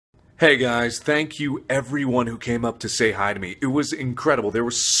Hey guys, thank you everyone who came up to say hi to me. It was incredible. There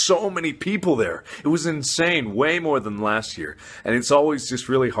were so many people there. It was insane, way more than last year. And it's always just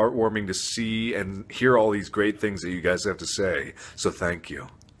really heartwarming to see and hear all these great things that you guys have to say. So thank you.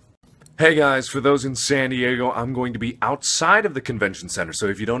 Hey guys, for those in San Diego, I'm going to be outside of the convention center. So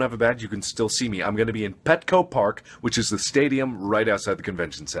if you don't have a badge, you can still see me. I'm going to be in Petco Park, which is the stadium right outside the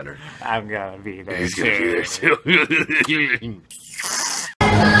convention center. I'm gonna be there He's gonna be there too.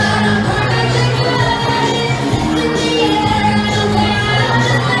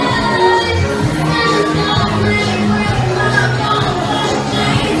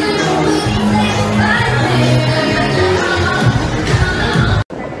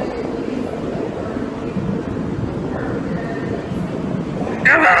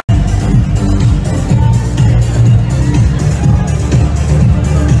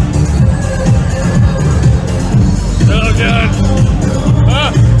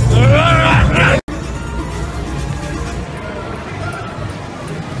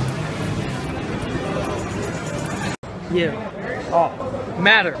 You. Oh.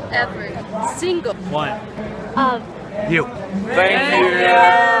 Matter. Every single one of you.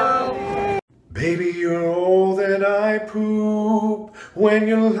 Thank you. Baby, you're all that I poop when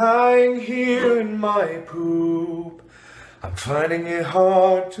you're lying here in my poop. I'm finding it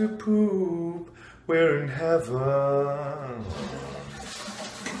hard to poop. We're in heaven.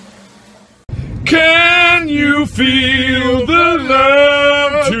 Can you feel the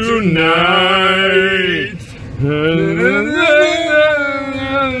love tonight?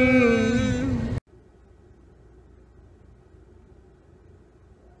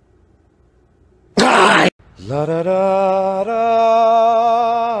 La da da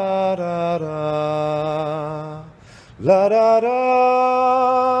da da da, la da da,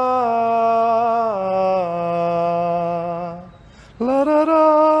 la da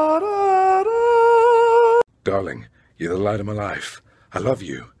da da da. Darling, you're the light of my life. I love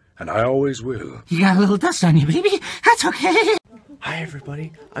you, and I always will. You got a little dust on you, baby. That's okay. Hi,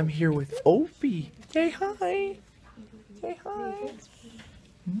 everybody. I'm here with Opie. Say hi. Say hi.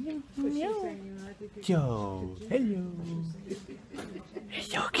 Yo. Hello. You're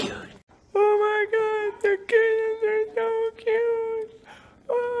so cute. Oh my god, the kittens are so cute.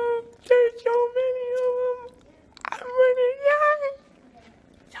 Oh, there's so many of them. I'm running young.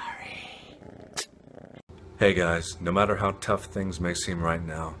 Sorry. Hey guys, no matter how tough things may seem right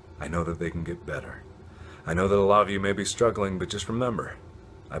now, I know that they can get better. I know that a lot of you may be struggling, but just remember,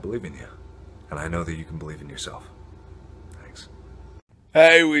 I believe in you. And I know that you can believe in yourself. Thanks.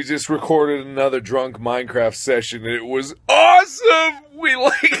 Hey, we just recorded another drunk Minecraft session and it was awesome! We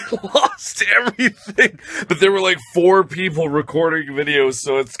lost everything. But there were 4 people recording videos,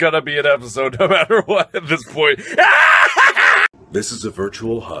 so it's gonna be an episode no matter what at this point. This is a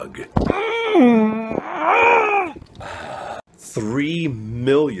virtual hug. 3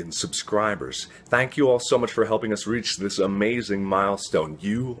 million subscribers. Thank you all so much for helping us reach this amazing milestone.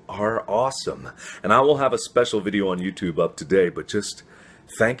 You are awesome. And I will have a special video on YouTube up today, but just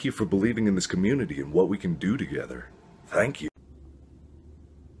thank you for believing in this community and what we can do together. Thank you.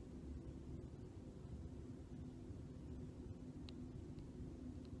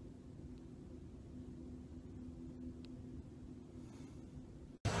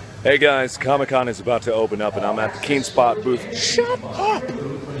 Hey guys, Comic-Con is about to open up and I'm at the Keen Spot booth. Shut up!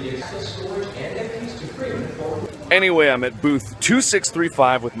 Anyway, I'm at booth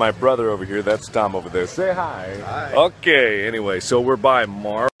 2635 with my brother over here. That's Tom over there. Say hi. Hi. Okay, anyway, so we're by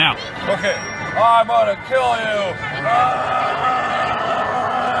Mark. Now. Okay, I'm gonna kill you!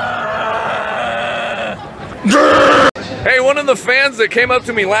 Hey, one of the fans that came up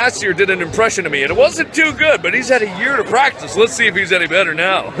to me last year did an impression of me, and it wasn't too good, but he's had a year to practice. Let's see if he's any better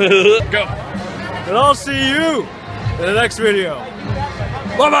now. Go. And I'll see you in the next video.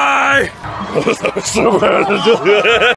 Bye-bye!